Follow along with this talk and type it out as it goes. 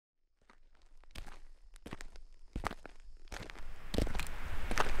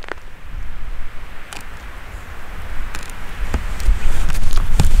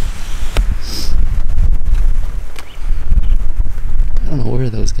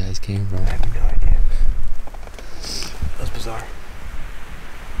guys came from. I have no idea. That's bizarre.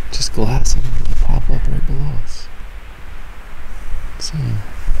 Just glass and it'll pop up right below us. Insane.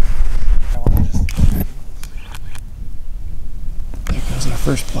 I want to just... There goes our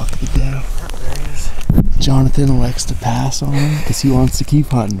first buck of the day. There he is. Jonathan likes to pass on him because he wants to keep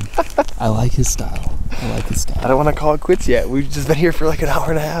hunting. I like his style. I don't want to call it quits yet. We've just been here for like an hour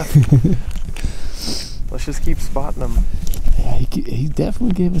and a half. Let's just keep spotting them. Yeah, he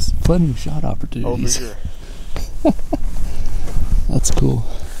definitely gave us plenty of shot opportunities. Over here. That's cool.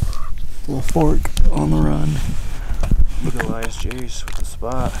 Little fork on the run. Look at ISJs with the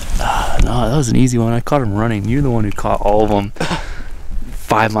spot. No, that was an easy one. I caught him running. You're the one who caught all of them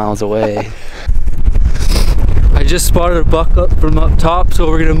 5 miles away. I just spotted a buck up from up top,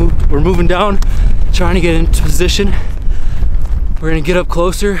 so we're moving down, trying to get into position. We're gonna get up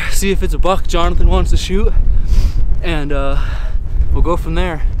closer, see if it's a buck Jonathan wants to shoot, and we'll go from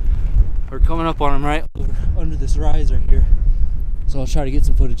there. We're coming up on him right under this rise right here, so I'll try to get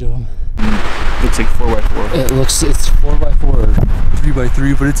some footage of him. Looks like 4x4. It's 4x4 or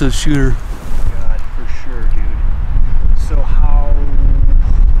 3x3, but it's a shooter. God, for sure, dude. So how?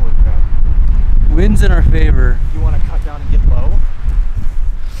 Holy crap! Wind's in our favor. You want to cut down and get low?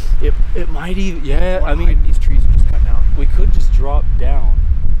 It might even, yeah. I mean, these trees are just cutting out. we could just drop down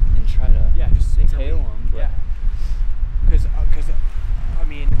and try to just tail them. Yeah. Because I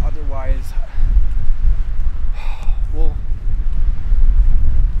mean, otherwise, well.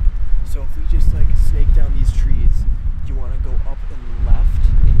 So if we just like snake down these trees, do you want to go up and left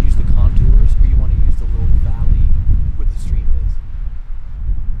and use the contours, or you want to use the little valley where the stream is?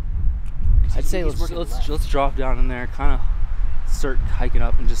 I'd say let's drop down in there, kind of start hiking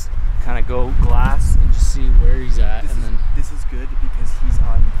up and just kind of go glass and just see where he's at. This is good because he's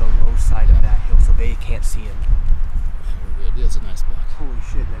on the low side of that hill, so they can't see him. We're good. That's a nice buck. Holy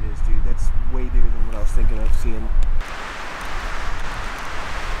shit, that is, dude. That's way bigger than what I was thinking of seeing.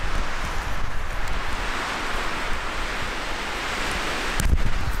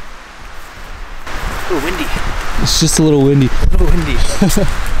 A little windy. It's just a little windy. A little windy.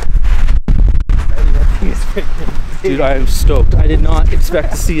 Dude, I am stoked. I did not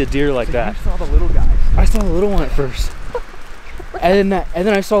expect to see a deer like that. You saw the little guy. I saw the little one at first. And then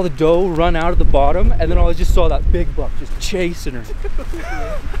I saw the doe run out of the bottom, and then I just saw that big buck just chasing her.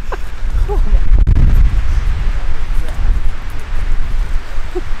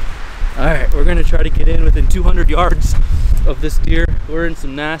 Alright, we're gonna try to get in within 200 yards of this deer. We're in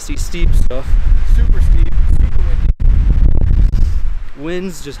some nasty steep stuff. Super steep, super windy.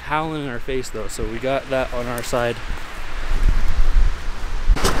 Wind's just howling in our face though, so we got that on our side.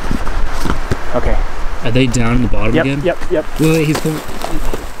 Okay. Are they down in the bottom again? Yep. Wait, he's coming.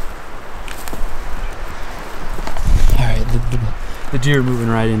 Alright, the deer are moving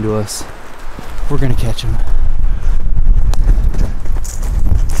right into us. We're gonna catch him.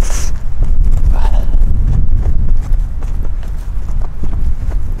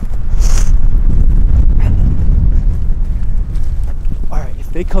 Alright, if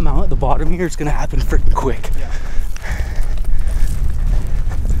they come out at the bottom here, it's gonna happen freaking quick. Yeah.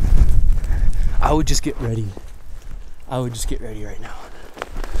 I would just get ready. I would just get ready right now.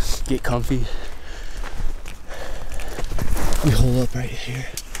 Get comfy. We hold up right here.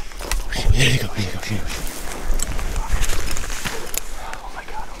 There you go, there you go, there you go. Oh my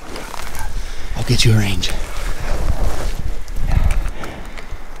god. I'll get you a range.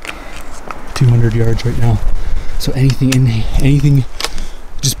 200 yards right now. So anything,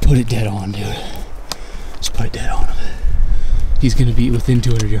 just put it dead on, dude. Just put it dead on him. He's gonna be within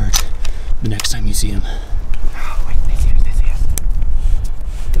 200 yards the next time you see him. Oh, wait, they see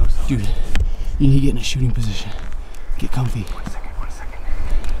us. Dude, you need to get in a shooting position. Get comfy. 1 second.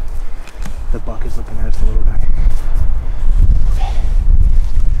 The buck is looking at the little guy. Okay.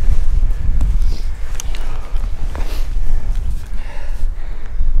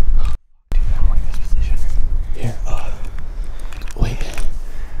 Dude, I don't like this position. Here, wait.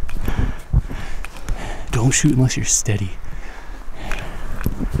 Don't shoot unless you're steady.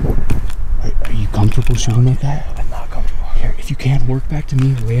 Are you comfortable shooting like that? I'm not comfortable. Here, if you can, work back to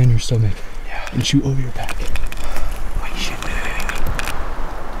me, lay on your stomach, Yeah. and shoot over your back. Wait, shit, wait.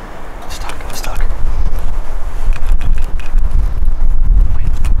 I'm stuck.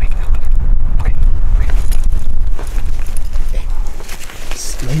 Wait, okay, wait. Hey,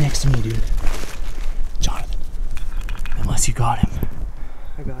 lay next to me, dude. Jonathan, unless you got him.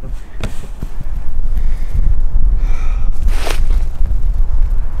 I got him.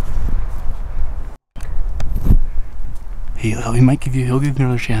 He'll give you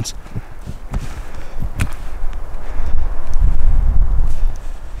another chance.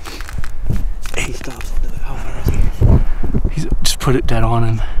 put it dead on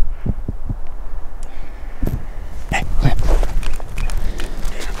him. Hey, come here.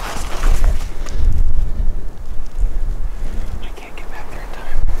 I can't get back there in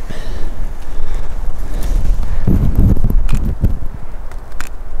time.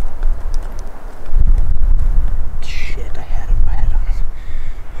 Shit, I had my head on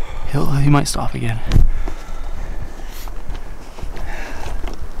him. He might stop again.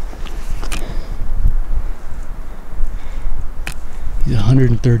 He's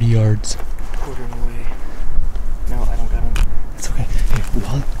 130 yards. Quartering away. No, I don't got him. It's okay. Here,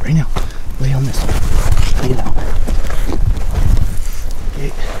 well, right now. Lay on this one. Lay down.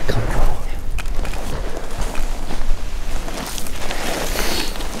 Okay, comfortable.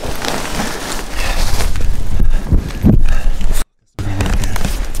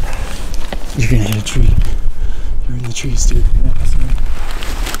 You're gonna hit a tree. You're in the trees, dude. Yeah, it's okay.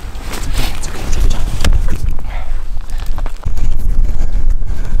 It's okay. Take your time.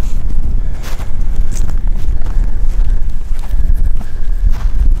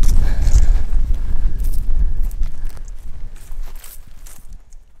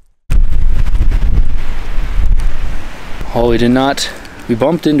 Oh, we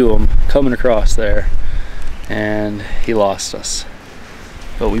bumped into him coming across there, and he lost us.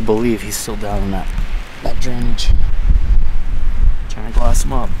 But we believe he's still down in that drainage. Trying to glass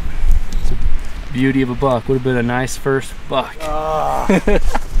him up. It's a beauty of a buck. Would have been a nice first buck. Dude,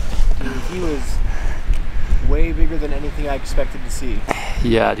 he was way bigger than anything I expected to see.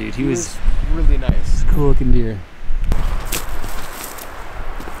 Yeah, dude, he was really nice. Cool looking deer.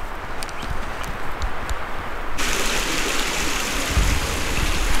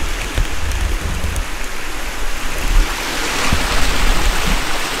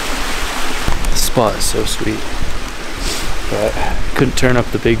 Spot is so sweet, but couldn't turn up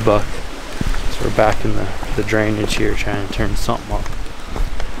the big buck, so we're back in the drainage here trying to turn something up.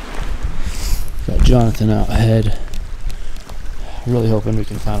 Got Jonathan out ahead, really hoping we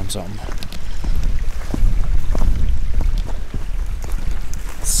can find him something.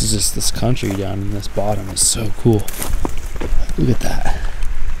 This is just this country down in this bottom is so cool. Look at that,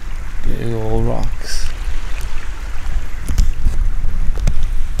 big old rocks.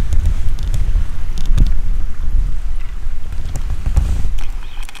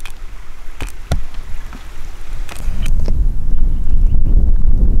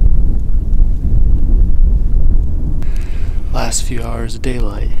 Last few hours of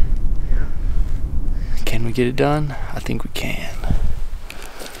daylight. Yeah. Can we get it done? I think we can.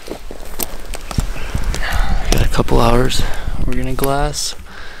 We got a couple hours. We're gonna glass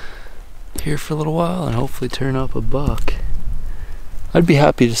here for a little while and hopefully turn up a buck. I'd be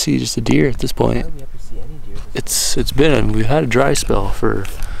happy to see just a deer at this point. I'd be happy to see any deer. We've had a dry spell for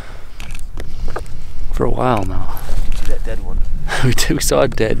a while now. See that dead one? we saw a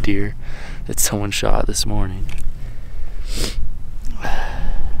dead deer that someone shot this morning.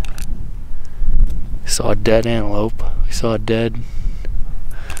 We saw a dead antelope. We saw a dead.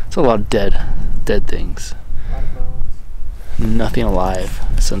 It's a lot of dead things. A lot of bones. Nothing alive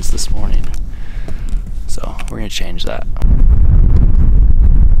since this morning. So we're gonna change that.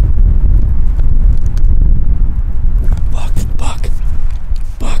 Buck.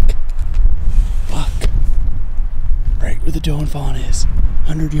 Right where the doe and fawn is.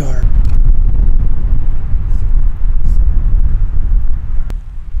 100 yard.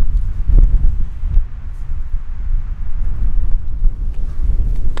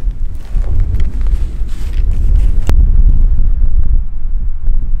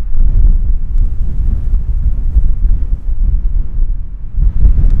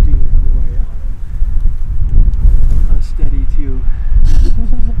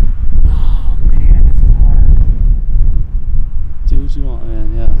 You want,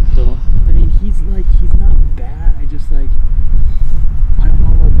 man, yeah. Don't. I mean, he's not bad. I just I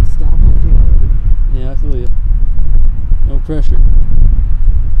don't want to stop hunting already. Yeah, I feel you. No pressure. I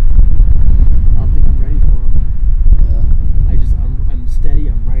don't think I'm ready for him. Yeah. I'm steady.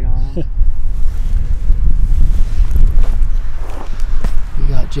 I'm right on him. We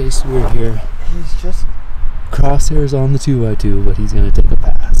got Jay Stewart here. He's just. Crosshairs on the 2x2, but he's gonna take a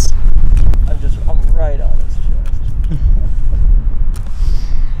pass. I'm right on his chest.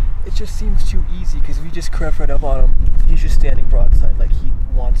 It just seems too easy because we just crept right up on him. He's just standing broadside like he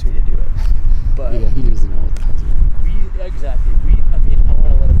wants me to do it. But yeah, he doesn't know what the hell's going on. Exactly. I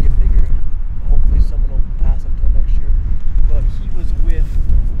want to let him get bigger. Hopefully someone will pass him till next year. But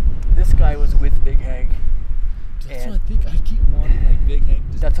this guy was with Big Hank. That's what I think. I keep wanting Big Hank.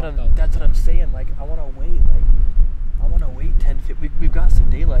 That's what I'm saying. I want to wait. I want to wait 10, 15. We've got some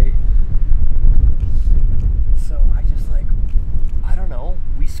daylight. So I just I don't know.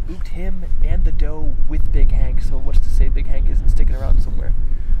 We spooked him and the doe with Big Hank, so what's to say Big Hank isn't sticking around somewhere?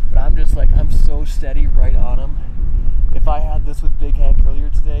 But I'm just like, I'm so steady right on him. If I had this with Big Hank earlier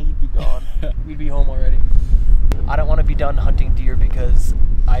today, he'd be gone. We'd be home already. I don't want to be done hunting deer because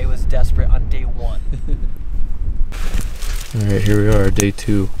I was desperate on day 1. Alright, here we are, day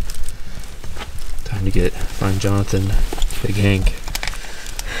 2. Time to find Jonathan, Big Hank,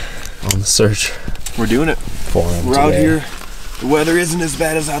 on the search. We're doing it. For him We're today. out here. The weather isn't as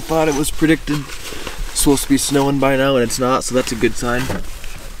bad as I thought it was predicted. It's supposed to be snowing by now and it's not, so that's a good sign.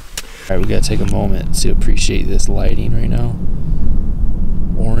 Alright, we gotta take a moment to appreciate this lighting right now.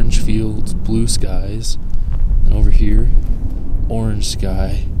 Orange fields, blue skies, and over here, orange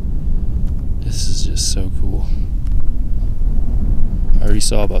sky. This is just so cool. I already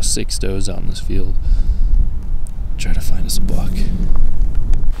saw about 6 does out in this field. Try to find us a buck.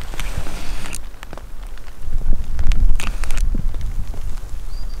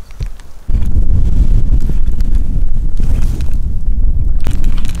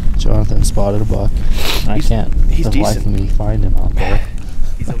 Jonathan spotted a buck. I can't he's for the life of me find him out there.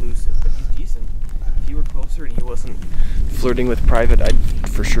 He's elusive, but he's decent. If he were closer and he wasn't flirting with private, I'd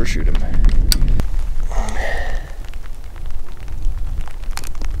for sure shoot him.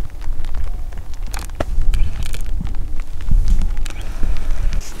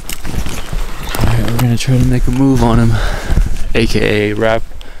 Alright, we're gonna try to make a move on him. AKA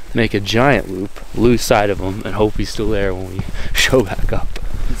make a giant loop, lose sight of him, and hope he's still there when we show back up.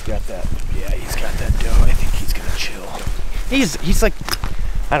 He's got that. Yeah, he's got that doe. I think he's gonna chill. He's like,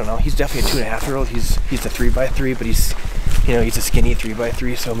 I don't know. He's definitely a 2.5-year-old. He's a 3x3, but he's a skinny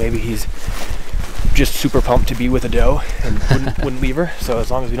 3x3. So maybe he's just super pumped to be with a doe and wouldn't leave her. So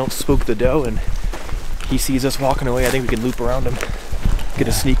as long as we don't spook the doe and he sees us walking away, I think we can loop around him, get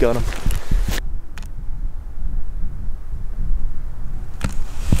a sneak on him.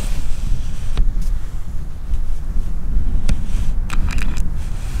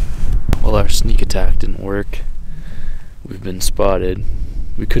 Well, our sneak attack didn't work. We've been spotted.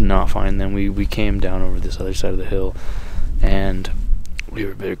 We could not find them. We came down over this other side of the hill, and we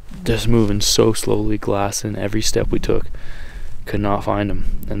were just moving so slowly, glassing every step we took. Could not find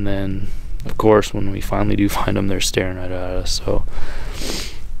them. And then, of course, when we finally do find them, they're staring right at us. So,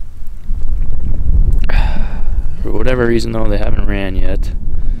 for whatever reason, though, they haven't ran yet,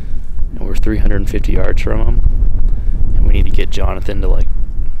 and we're 350 yards from them, and we need to get Jonathan to like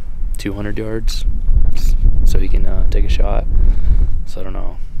 200 yards so he can take a shot. So I don't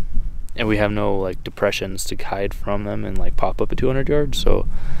know, and we have no like depressions to hide from them and like pop up at 200 yards, so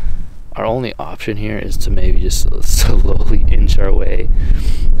our only option here is to maybe just slowly inch our way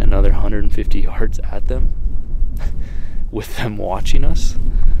another 150 yards at them with them watching us.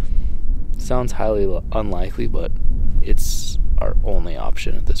 Sounds highly unlikely, but it's our only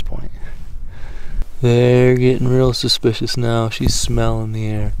option at this point. They're getting real suspicious now. She's smelling the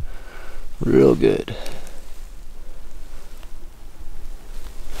air real good.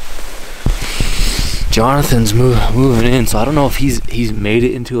 Jonathan's moving in, so I don't know if he's made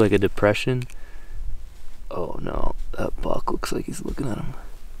it into like a depression. Oh no, that buck looks like he's looking at him.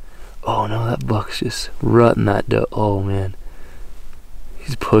 Oh no, that buck's just rutting that doe. Oh man,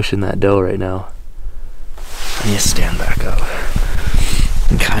 he's pushing that doe right now. I need to stand back up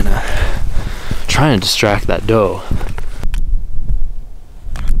and kind of trying to distract that doe.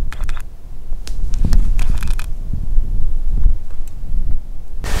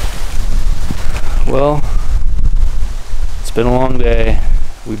 Well, it's been a long day.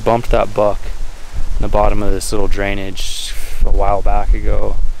 We bumped that buck in the bottom of this little drainage a while back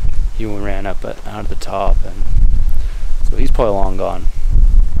ago. He ran up out of the top, and so he's probably long gone.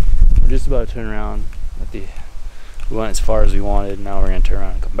 We're just about to turn around. We went as far as we wanted. Now we're gonna turn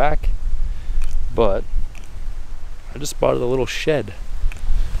around and come back. But I just spotted a little shed.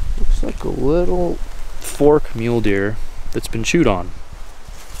 Looks like a little fork mule deer that's been chewed on,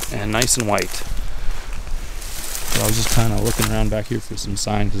 and nice and white. So I was just kind of looking around back here for some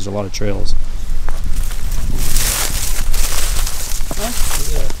signs. There's a lot of trails.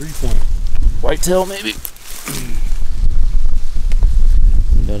 Yeah, 3-point. Whitetail, maybe.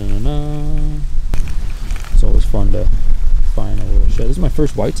 Da-da-da-da. It's always fun to find a little shed. This is my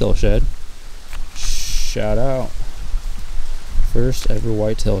first whitetail shed. Shout out. First ever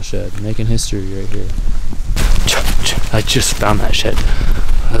whitetail shed. Making history right here. I just found that shed.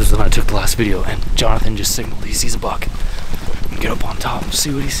 That was the one I took the last video, and Jonathan just signaled he sees a buck. Get up on top and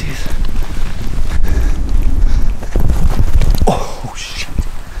see what he sees. Oh shit.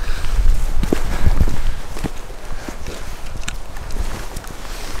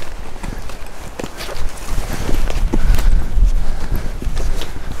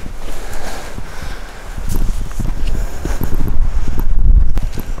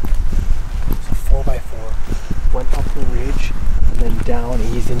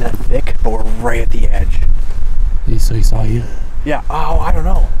 down. He's in that thick, but we're right at the edge. So he saw you? Yeah. Oh, I don't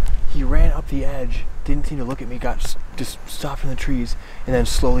know. He ran up the edge, didn't seem to look at me, got just stopped in the trees, and then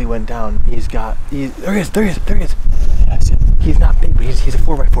slowly went down. There he is. Yeah, I see him. He's not big, but he's a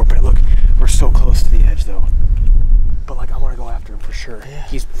 4x4. But look, we're so close to the edge though. But like, I want to go after him for sure. Yeah.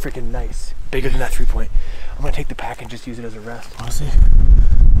 He's freaking nice. Bigger than that 3-point. I'm gonna take the pack and just use it as a rest. Honestly.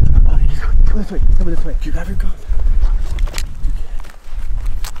 Come this way. Come this way. Do you grab your gun?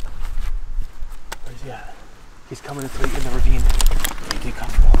 Where's he at? He's coming this way in the ravine. Get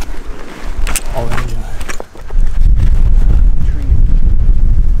comfortable. All around you. Tree.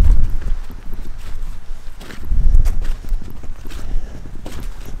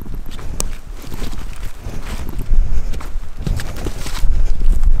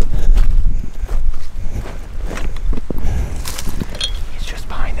 He's just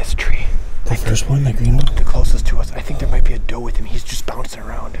behind this tree. The first one, the green one? The closest to us. I think there might be a doe with him. He's just bouncing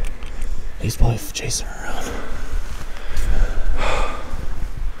around. He's probably chasing her around.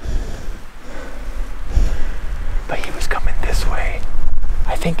 But he was coming this way.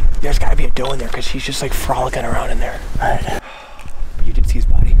 I think there's got to be a doe in there because he's just like frolicking around in there. Alright. But you did see his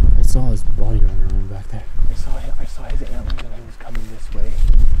body. I saw his body running around back there. I saw his antlers and he was coming this way.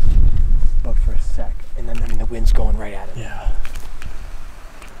 But for a sec. And then, I mean, the wind's going right at him. Yeah.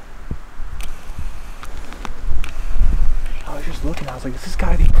 I was just looking, I was like, this has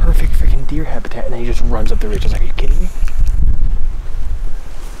got to be perfect freaking deer habitat. And then he just runs up the ridge. I was like, are you kidding me?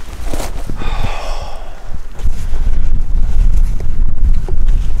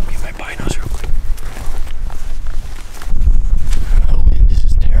 Get my binos real quick. The wind is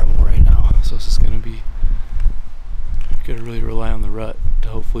just terrible right now. So this is going to be, got to really rely on the rut to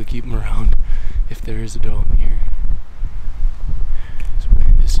hopefully keep him around if there is a doe in here. This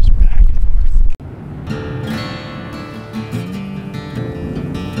wind is just back and forth.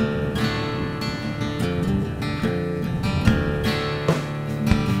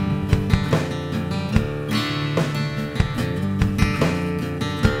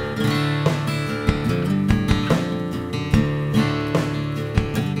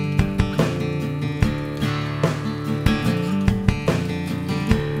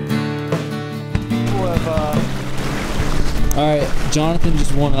 Alright, Jonathan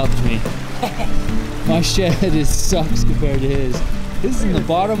just one-upped me. My shed sucks compared to his. This is in the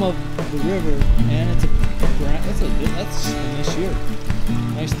bottom of the river, and that's just from this year.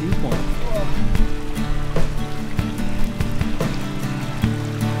 Nice dew point.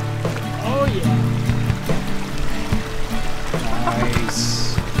 Oh yeah.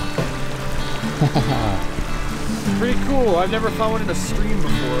 Nice. Pretty cool. I've never found one in a stream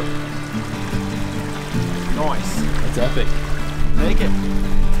before. Nice. That's epic. Make it.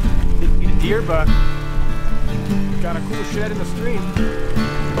 Didn't eat a deer, but got a cool shed in the stream.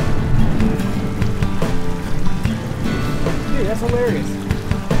 Dude, that's hilarious.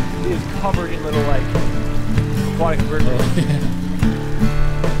 He is covered in little, like, aquatic bird.